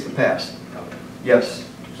replicates the past. Okay. Yes.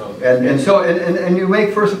 So And you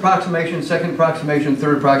make first approximation, second approximation,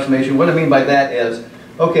 third approximation. What I mean by that is,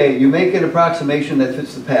 okay, you make an approximation that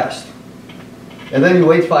fits the past. And then you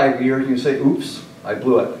wait 5 years and you say, oops, I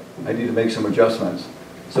blew it. I need to make some adjustments.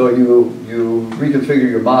 So you reconfigure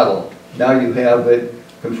your model. Now you have it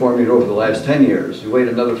conforming over the last 10 years. You wait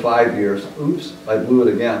another 5 years. Oops, I blew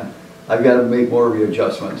it again. I've got to make more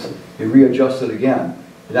readjustments. You readjust it again.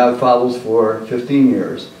 And now it follows for 15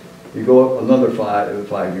 years. You go up another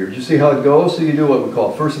five years. You see how it goes? So you do what we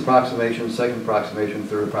call first approximation, second approximation,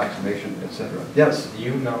 third approximation, etc. Yes? Do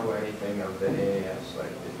you know anything of the AAS, like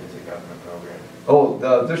if it's a government program?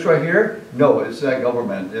 Oh, this right here? No, it's not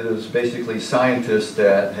government. It is basically scientists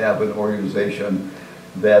that have an organization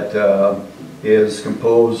that is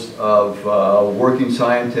composed of working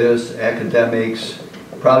scientists, academics,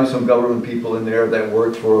 probably some government people in there that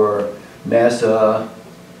work for NASA,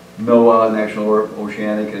 NOAA, National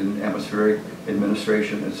Oceanic and Atmospheric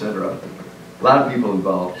Administration, etc. A lot of people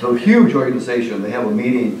involved. So huge organization. They have a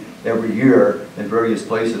meeting every year in various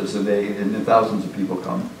places, and thousands of people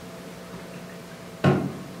come.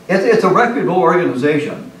 It's a reputable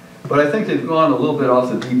organization, but I think they've gone a little bit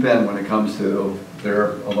off the deep end when it comes to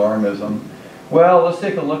their alarmism. Well, let's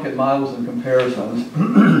take a look at models and comparisons.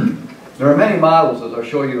 There are many models, as I'll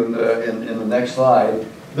show you in the next slide.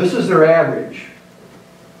 This is their average.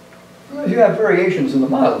 You have variations in the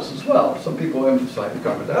models as well. Some people emphasize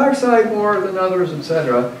carbon dioxide more than others,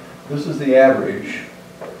 etc. This is the average.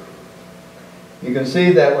 You can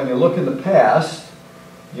see that when you look in the past,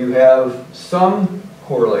 you have some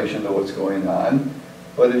correlation to what's going on,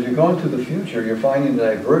 but as you go into the future, you're finding the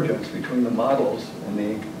divergence between the models and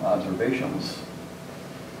the observations.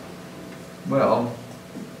 Well,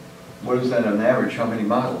 what is then an average? How many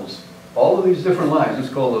models? All of these different lines,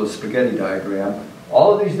 it's called a spaghetti diagram.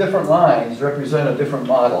 All of these different lines represent a different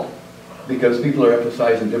model because people are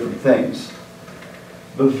emphasizing different things.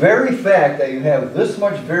 The very fact that you have this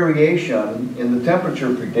much variation in the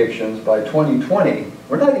temperature predictions by 2020,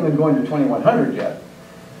 we're not even going to 2100 yet.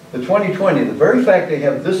 The 2020, the very fact they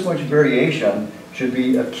have this much variation should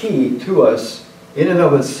be a key to us in and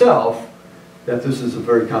of itself that this is a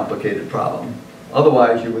very complicated problem.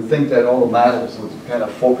 Otherwise, you would think that all the models would kind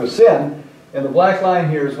of focus in. And the black line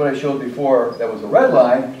here is what I showed before. That was a red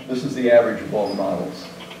line. This is the average of all the models.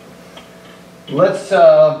 Let's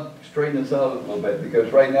straighten this out a little bit,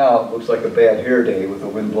 because right now it looks like a bad hair day with the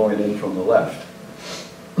wind blowing in from the left.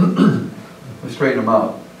 Let's straighten them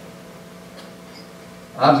out.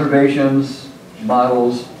 Observations,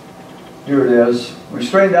 models. Here it is. We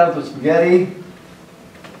straightened out the spaghetti.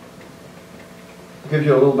 gives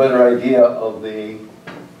you a little better idea of the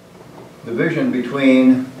division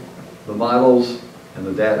between the models and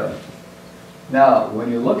the data. Now, when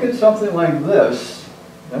you look at something like this,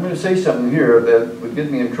 I'm going to say something here that would get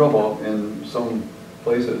me in trouble in some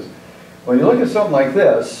places. When you look at something like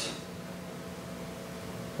this,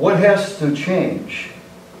 what has to change?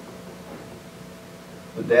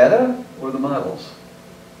 The data or the models?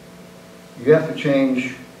 You have to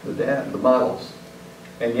change the data, the models.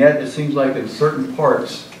 And yet it seems like in certain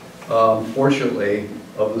parts, fortunately,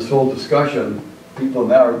 of this whole discussion, people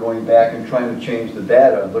now are going back and trying to change the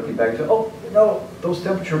data and looking back and saying, oh, you know, those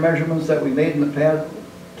temperature measurements that we made in the past,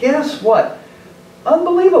 guess what?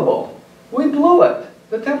 Unbelievable. We blew it.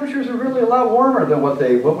 The temperatures are really a lot warmer than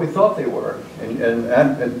what we thought they were.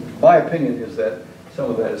 And my opinion is that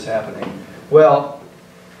some of that is happening. Well,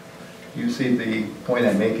 you see the point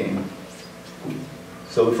I'm making.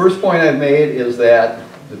 So the first point I've made is that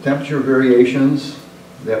the temperature variations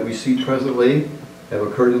that we see presently have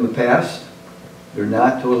occurred in the past. They're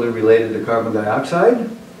not totally related to carbon dioxide,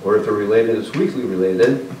 or if they're related, it's weakly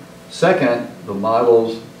related. Second, the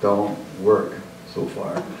models don't work so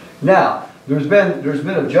far. Now, there's been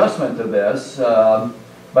adjustment to this.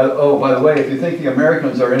 By the way, if you think the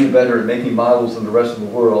Americans are any better at making models than the rest of the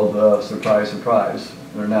world, surprise, surprise,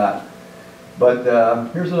 they're not. But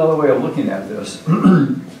here's another way of looking at this.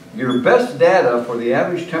 Your best data for the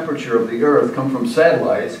average temperature of the Earth come from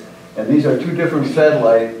satellites, and these are two different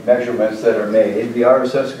satellite measurements that are made, the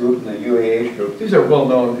RSS group and the UAH group. These are well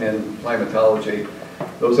known in climatology.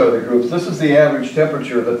 Those are the groups. This is the average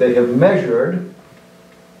temperature that they have measured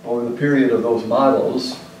over the period of those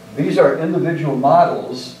models. These are individual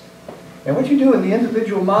models, and what you do in the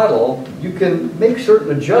individual model, you can make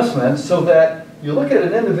certain adjustments so that you look at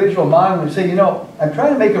an individual model and say, you know, I'm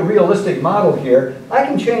trying to make a realistic model here. I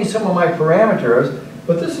can change some of my parameters,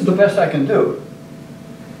 but this is the best I can do.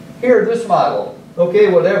 Here, this model, okay,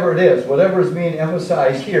 whatever it is, whatever is being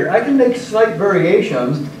emphasized here, I can make slight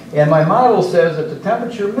variations, and my model says that the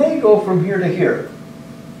temperature may go from here to here.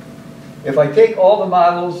 If I take all the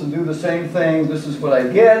models and do the same thing, this is what I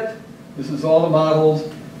get. This is all the models.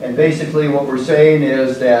 And basically what we're saying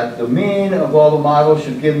is that the mean of all the models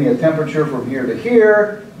should give me a temperature from here to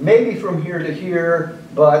here, maybe from here to here,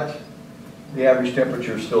 but the average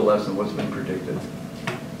temperature is still less than what's been predicted.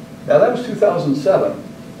 Now that was 2007.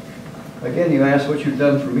 Again, you asked what you've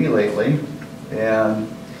done for me lately, and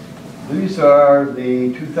these are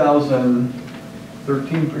the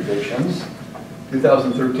 2013 predictions.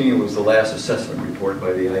 2013 was the last assessment report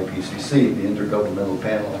by the IPCC, the Intergovernmental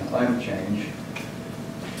Panel on Climate Change.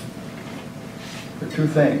 There are two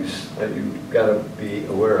things that you've got to be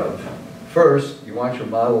aware of. First, you want your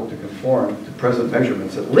model to conform to present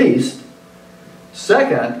measurements at least.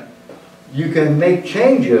 Second, you can make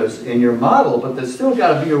changes in your model, but there's still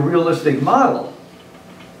got to be a realistic model.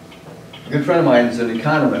 A good friend of mine is an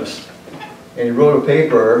economist, and he wrote a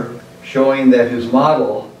paper showing that his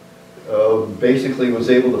model basically was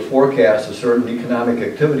able to forecast a certain economic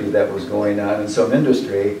activity that was going on in some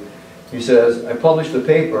industry. He says, I published the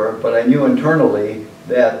paper, but I knew internally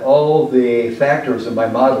that all the factors in my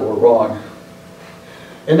model were wrong.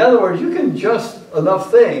 In other words, you can adjust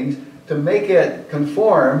enough things to make it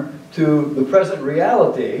conform to the present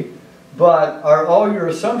reality, but are all your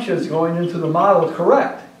assumptions going into the model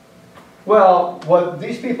correct? Well, what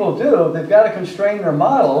these people do, they've got to constrain their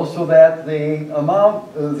models so that the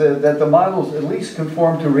amount, that the models at least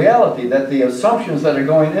conform to reality, that the assumptions that are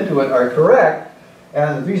going into it are correct.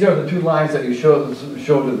 And these are the two lines that you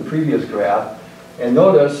showed in the previous graph. And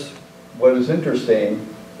notice what is interesting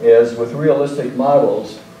is with realistic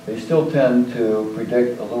models, they still tend to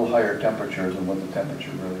predict a little higher temperatures than what the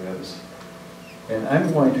temperature really is. And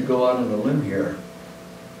I'm going to go out on a limb here.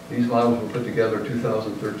 These models were put together in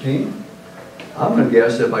 2013. I'm going to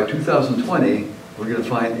guess that by 2020, we're going to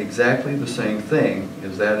find exactly the same thing,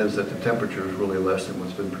 is that the temperature is really less than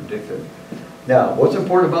what's been predicted. Now, what's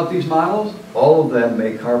important about these models? All of them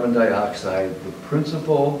make carbon dioxide the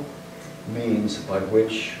principal means by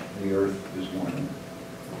which the Earth is warming.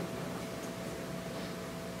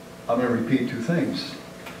 I'm going to repeat two things.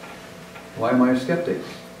 Why am I a skeptic?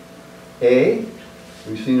 A,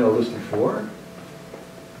 we've seen all this before.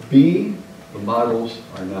 B, the models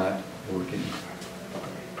are not working.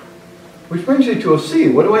 Which brings me to a C.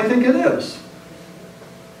 What do I think it is?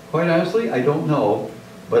 Quite honestly, I don't know,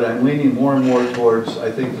 but I'm leaning more and more towards,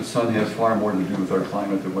 I think the sun has far more to do with our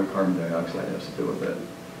climate than what carbon dioxide has to do with it.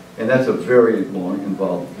 And that's a very long,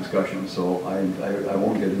 involved discussion, so I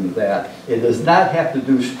won't get into that. It does not have to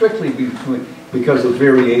do strictly because of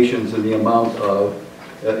variations in the amount of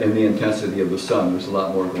in the intensity of the sun. There's a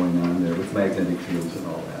lot more going on there with magnetic fields and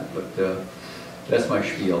all that. But that's my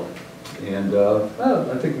spiel. And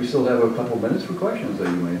I think we still have a couple minutes for questions that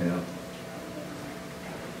you may have.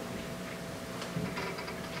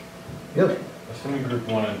 Yes? Assuming group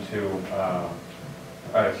 1 and 2,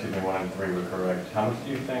 1 and 3 were correct, how much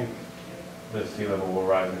do you think the sea level will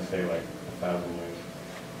rise in, say, like 1,000 years?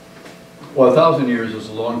 Well, 1,000 years is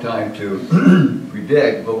a long time to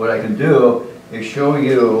predict, but what I can do is show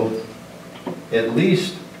you at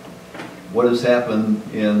least what has happened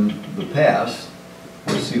in the past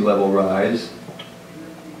with sea level rise.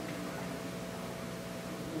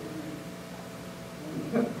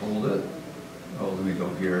 Hold it. Oh, let me go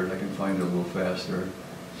here. I can find it a little faster.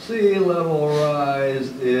 Sea level rise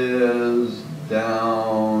is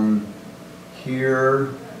down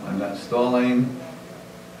here. I'm not stalling.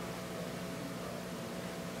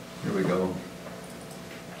 Here we go.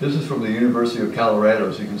 This is from the University of Colorado,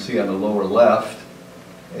 as you can see on the lower left.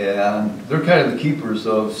 And they're kind of the keepers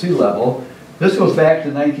of sea level. This goes back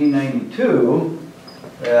to 1992,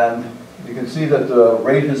 and you can see that the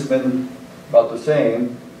rate has been about the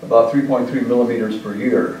same, about 3.3 millimeters per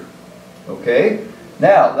year. Okay?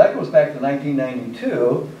 Now, that goes back to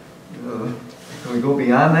 1992. Can we go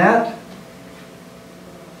beyond that?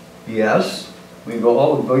 Yes. We can go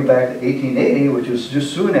all the way back to 1880, which is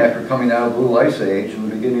just soon after coming out of the Little Ice Age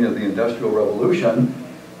and the beginning of the Industrial Revolution.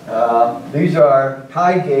 These are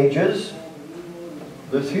tide gauges.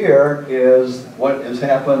 This here is what has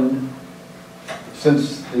happened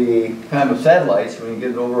since the time of satellites, when you get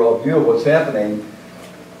an overall view of what's happening.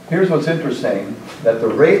 Here's what's interesting, that the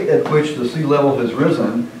rate at which the sea level has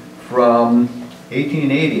risen from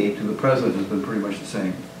 1880 to the present has been pretty much the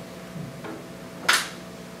same.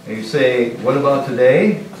 And you say, what about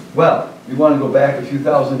today? Well, you want to go back a few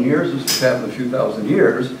thousand years, this has happened a few thousand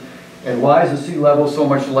years, and why is the sea level so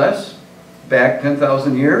much less back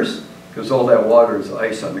 10,000 years? Because all that water is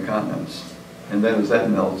ice on the continents. And then as that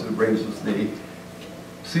melts, it raises the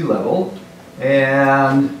sea level.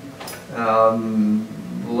 And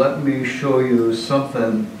let me show you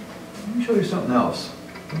something. Let me show you something else.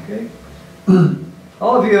 Okay.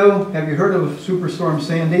 All of you, have you heard of Superstorm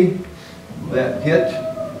Sandy that hit?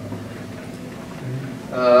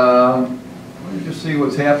 Let me just see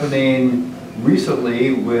what's happening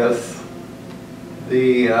recently with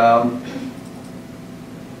the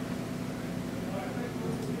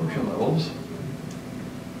ocean levels.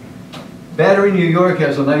 Battery, New York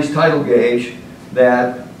has a nice tidal gauge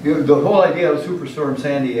that the whole idea of Superstorm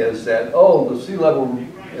Sandy is that, oh, the sea level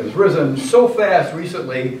has risen so fast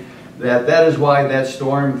recently that is why that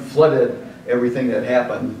storm flooded everything that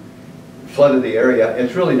happened, flooded the area.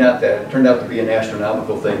 It's really not that. It turned out to be an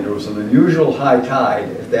astronomical thing. There was an unusual high tide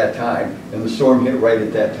at that time, and the storm hit right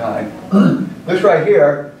at that time. This right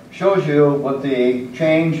here shows you what the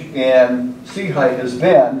change in sea height has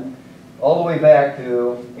been all the way back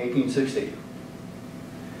to 1860.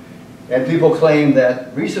 And people claim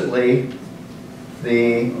that recently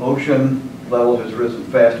the ocean level has risen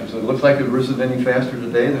faster. So it looks like it's risen any faster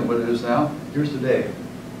today than what it is now. Here's today.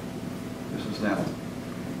 This is now.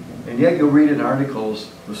 And yet you'll read in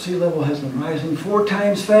articles, the sea level has been rising 4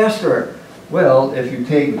 times faster. Well, if you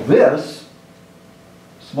take this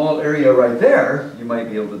small area right there, you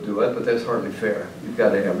might be able to do it, but that's hardly fair. You've got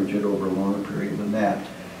to average it over a longer period than that.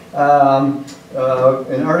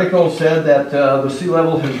 An article said that the sea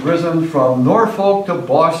level has risen from Norfolk to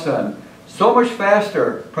Boston so much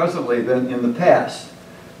faster presently than in the past.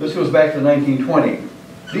 This goes back to 1920.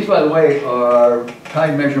 These, by the way, are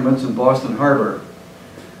tide measurements in Boston Harbor.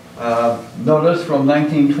 Notice from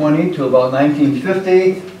 1920 to about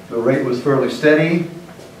 1950, the rate was fairly steady.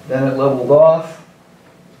 Then it leveled off.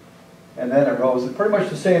 And then it rose at pretty much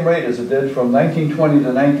the same rate as it did from 1920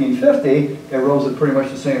 to 1950. It rose at pretty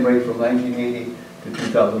much the same rate from 1980 to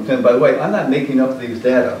 2010. By the way, I'm not making up these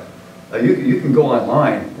data. You can go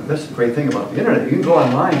online. That's the great thing about the internet. You can go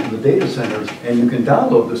online to the data centers and you can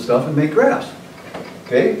download this stuff and make graphs.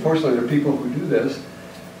 Okay? Fortunately, there are people who do this.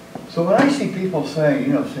 So when I see people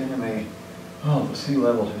saying, saying to me, oh, the sea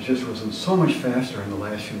level has just risen so much faster in the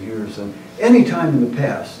last few years than any time in the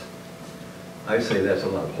past, I say that's a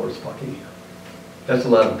lot of horsepucky. That's a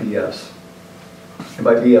lot of BS. And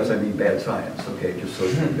by BS, I mean bad science, okay, just so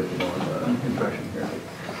you can get the wrong impression here.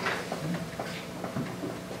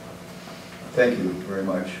 Thank you very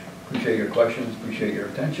much. Appreciate your questions, appreciate your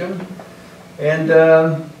attention. And,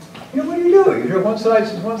 what do? You hear one side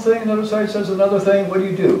says one thing, another side says another thing. What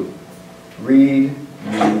do? Read,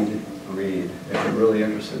 read, read, if you're really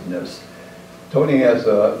interested in this.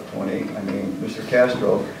 Mr.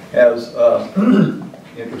 Castro has an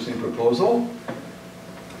interesting proposal.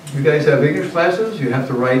 You guys have English classes you have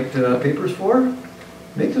to write papers for?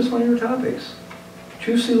 Make this one of your topics.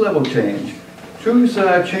 Choose sea level change. Choose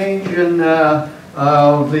change in the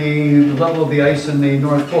level of the ice in the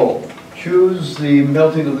North Pole. Choose the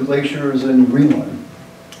melting of the glaciers in Greenland.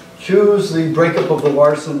 Choose the breakup of the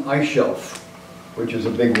Larsen ice shelf, which is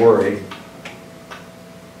a big worry,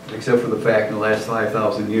 except for the fact in the last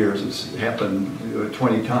 5,000 years it's happened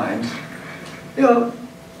 20 times. You know,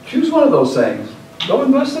 choose one of those things. Go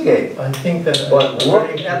investigate. I think that. But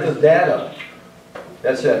look at the data.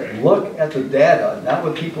 That's it. Look at the data, not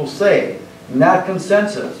what people say, not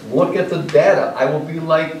consensus. Look at the data. I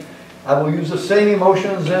will use the same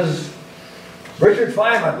emotions as Richard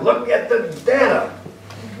Feynman. Look at the data.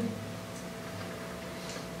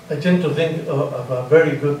 I tend to think of a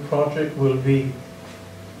very good project will be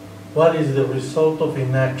what is the result of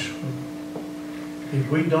inaction. If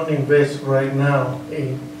we don't invest right now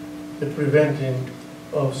in the preventing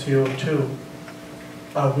of CO2,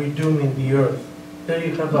 are we dooming the earth? There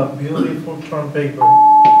you have a beautiful term paper.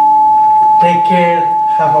 Take care,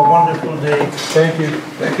 have a wonderful day. Thank you.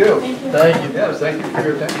 Thank you. Thank you. Yes, thank you for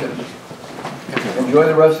your attention. Enjoy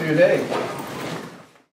the rest of your day.